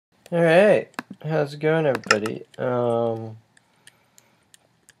Alright, how's it going, everybody?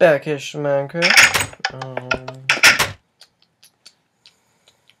 Back-ish Minecraft.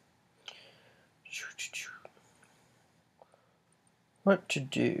 What to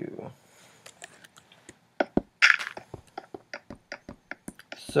do?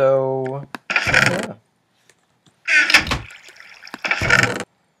 So, yeah.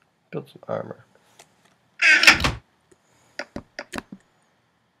 Build some armor.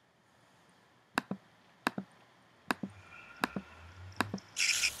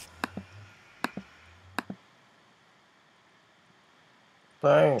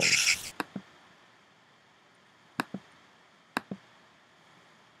 Bam.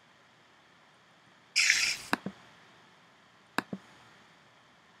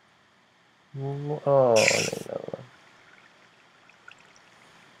 Oh, no.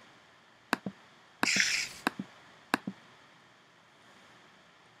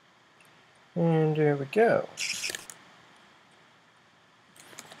 And there we go.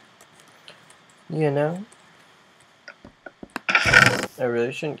 You know, I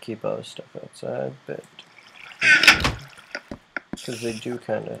really shouldn't keep all this stuff outside, but because they do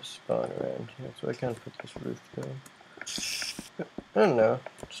kind of spawn around here, so I can't put this roof down. But, I don't know,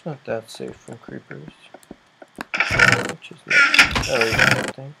 it's not that safe from creepers, which is not always a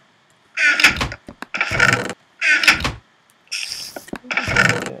good thing.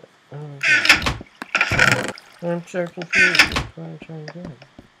 Okay. I'm so confused. What am I trying to do?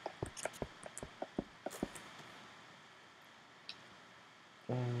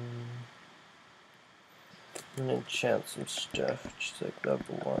 I'm gonna enchant some stuff, just like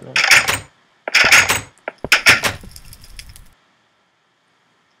level 1.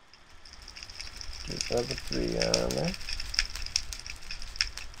 Get level 3 armor.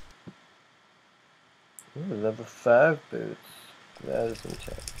 Ooh, level 5 boots. That is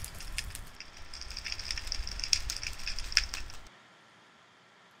intense.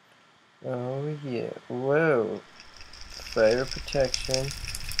 Oh yeah. Whoa. Fire protection.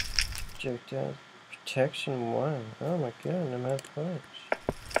 Projectile protection 1. Oh my god, I'm out of punch.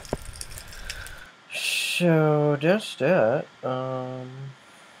 So that's that. I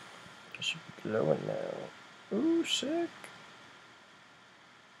should be glowing now. Ooh, sick.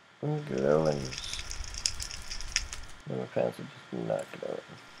 I'm glowing. My pants are just not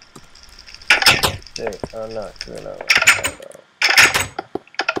glowing. They are not glowing at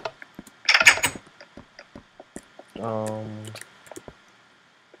all.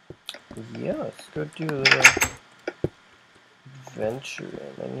 Yeah, let's go do a little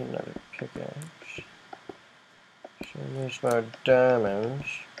adventuring. I need another pickaxe. Should use my diamonds.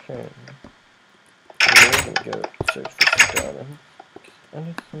 Okay. We can go search for some diamonds. I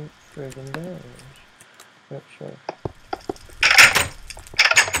need some friggin' diamonds. Yep, sure.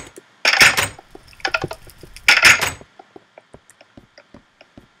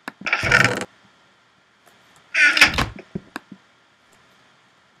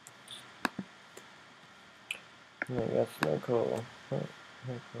 No, that's no coal. Oh,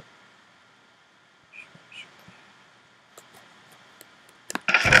 no coal.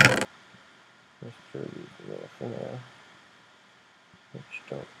 Let's throw these away for now. Which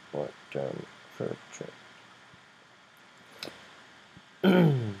don't want them for a trip.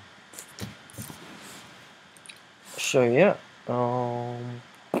 So yeah,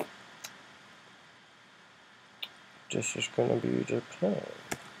 this is gonna be the plan.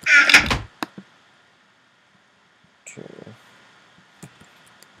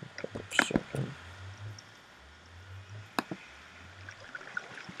 Second.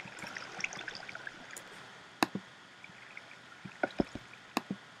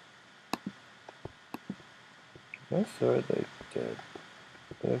 I thought they did.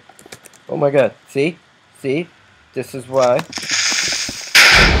 Oh my god, see? See? This is why.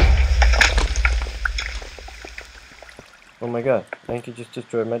 Oh my god, I think he just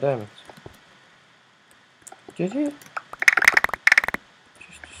destroyed my diamonds. Did he?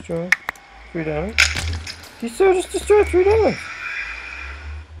 Just destroy 3 diamonds? He still just destroyed 3 diamonds!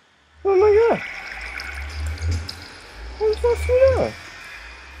 Oh my god! Where's that 3 diamonds?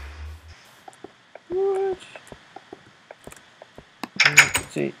 What?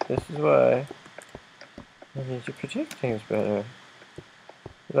 See, this is why I need to protect things better.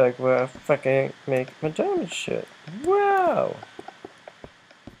 Like where I fucking make my diamond shit. Wow!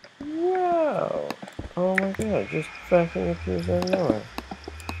 Wow! Oh my god, just fucking appears out of nowhere.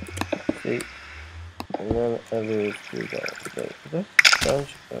 See? And then I lose 3 diamonds. Like, that's a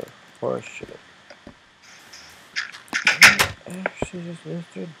bunch of horseshit. I actually just lose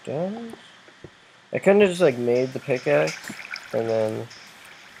 3 diamonds? I kinda just like made the pickaxe and then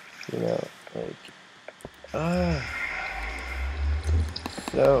You know, like,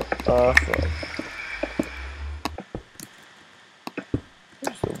 so awful.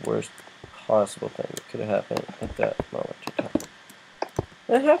 It's the worst possible thing that could have happened at that moment in time.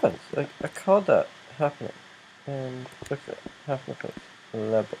 And it happens. Like, I called that happening. And look at it. Half my face.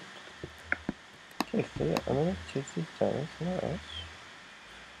 Leveled. Okay, so yeah, I'm gonna take these diamonds somewhere else.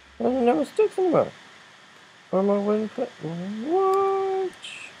 I don't know mistakes anymore. Or my wooden put. What?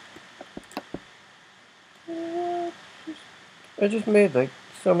 What? I just made like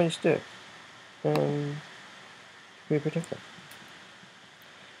so many sticks. And be protected.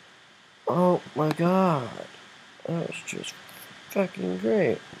 Oh my god. That was just fucking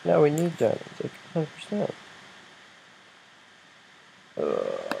great. Now we need diamonds, like 100%.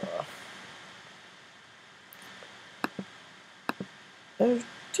 There's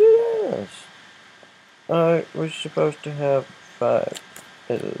 2 diamonds. I was supposed to have 5,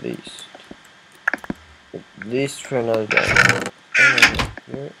 at least. At least for another diamond. And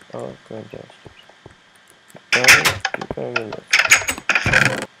you're all going downstairs. Keep going in this.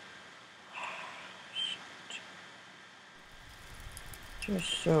 Just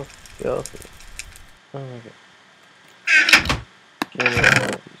so filthy. Oh my god. Give me all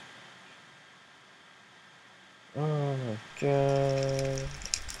of these. Oh my god.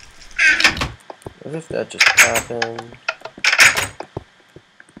 As if that just happened.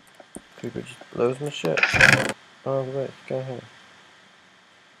 Creeper just blows my shit. All the way, go ahead.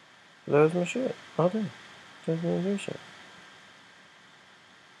 Blows my shit. All day. Doesn't even do shit.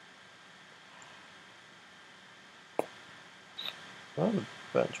 What a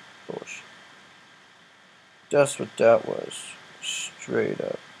bunch of bullshit. That's what that was. Straight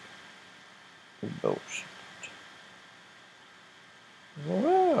up bullshit.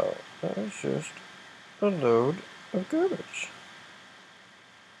 Wow, that was just a load of garbage.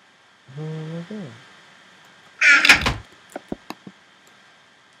 Oh my god.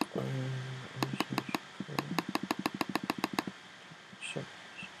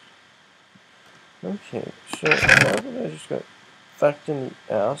 Okay, so now that I just got fucked in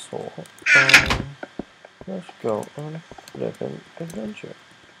the asshole, let's go on a flippin' adventure.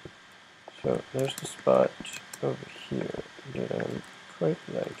 So there's the spot over here that I'm quite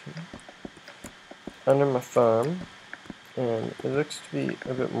liking. Under my farm, and it looks to be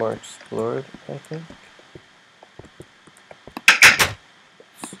a bit more explored, I think.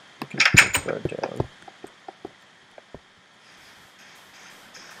 We can put far down.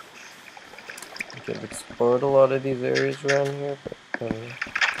 Okay, I've explored a lot of these areas around here, but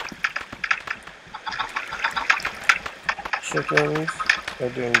chickens are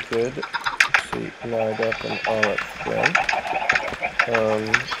doing good. Let's see, now I got them all up front.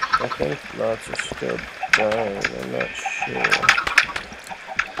 I think lots are still dying, I'm not sure.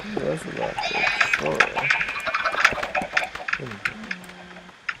 There was a lot before.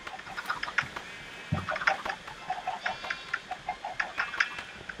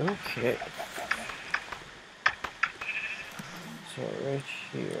 Okay. So right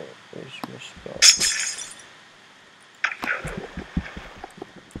here is my spot.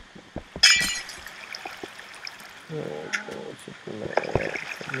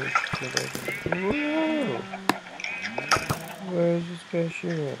 Whoa! Where is this guy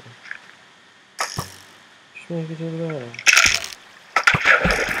shooting? Just make it to the bottom.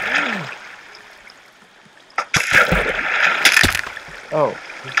 Oh,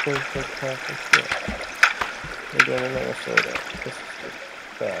 this thing's like half a shit. We're doing another soda. This is the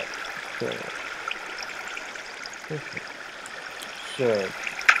bad thing. Okay. So,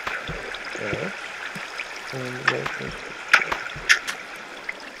 yes. And where is this?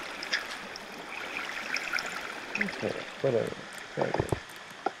 Okay, whatever. Whatever.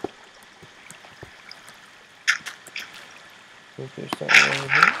 Think there's something over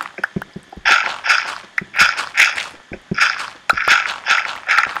here?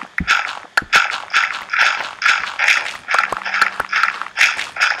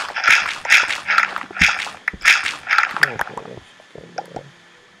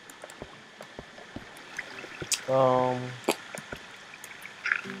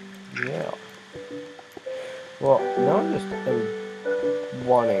 Yeah. Well, now I'm just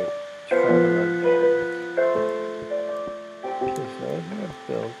wanting to find another. Okay, so I have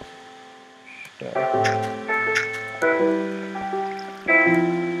built stuff.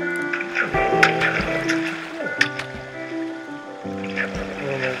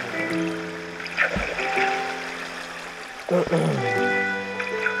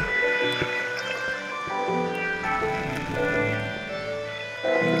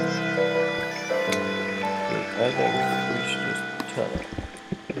 I think we should just tell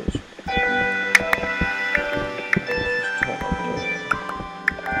it.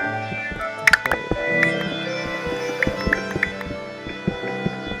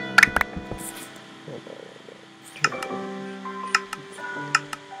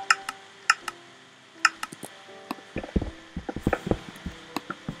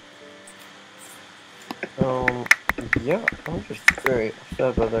 Yeah, I'm just very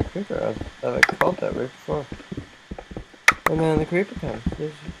upset about that creeper. I called that right before. And then the creeper comes.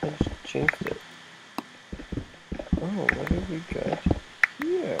 I just changed it. Oh, what have we got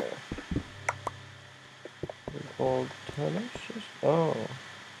here? An old tunnel? Oh.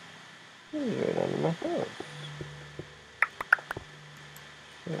 This is right under my house.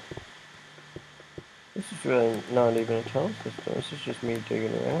 So, this is really not even a tunnel system. This is just me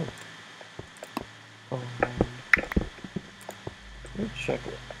digging around. Let me check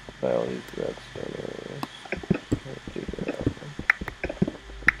it by all these redstone areas. Dig around them.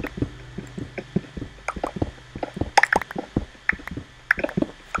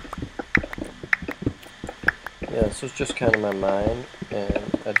 Yeah, this was just kind of my mine, and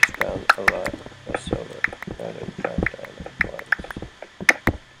I just found a lot of silver. I didn't find diamond ones.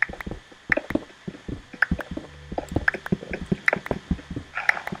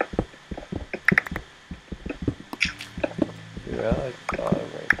 Yeah, I like bottom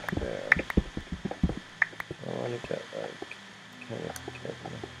right there. I want to get like kind of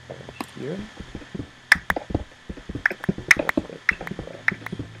right here. That's like 10 blocks.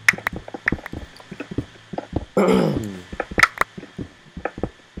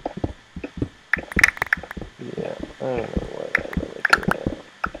 Yeah, I don't know what I'm really doing.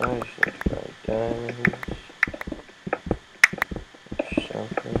 I just need to find diamonds or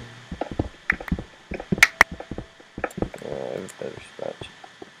something. I have a better spot to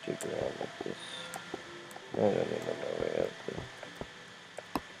dig around like this. I don't even know my way out there.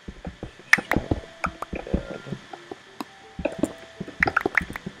 It's just kind of bad.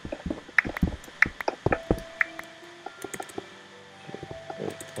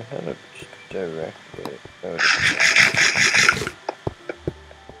 I had a direct way out of it.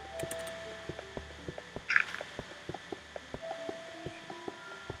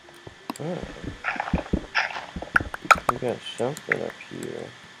 Oh. We got something up here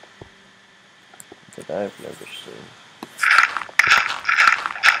that I've never seen.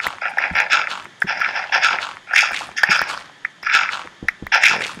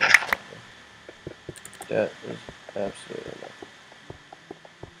 That is absolutely nothing.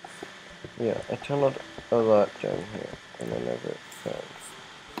 Yeah, I tunneled a lot down here, and I never found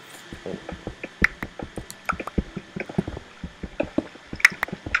anything.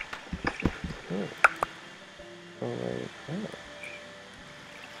 Alright,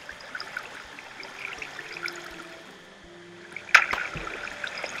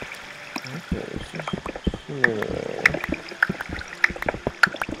 okay, this is similar.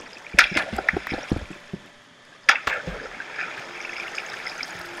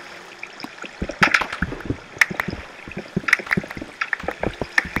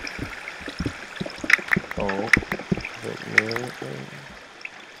 Oh, is it near again?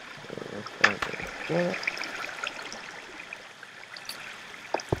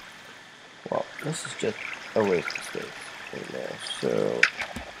 Well, this is just a waste of space right now, so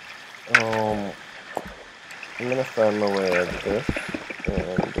I'm gonna find my way out of this,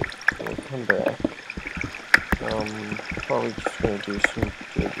 and we'll come back. Probably just gonna do some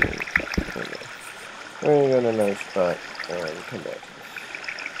digging. We're gonna go to another spot and come back to this.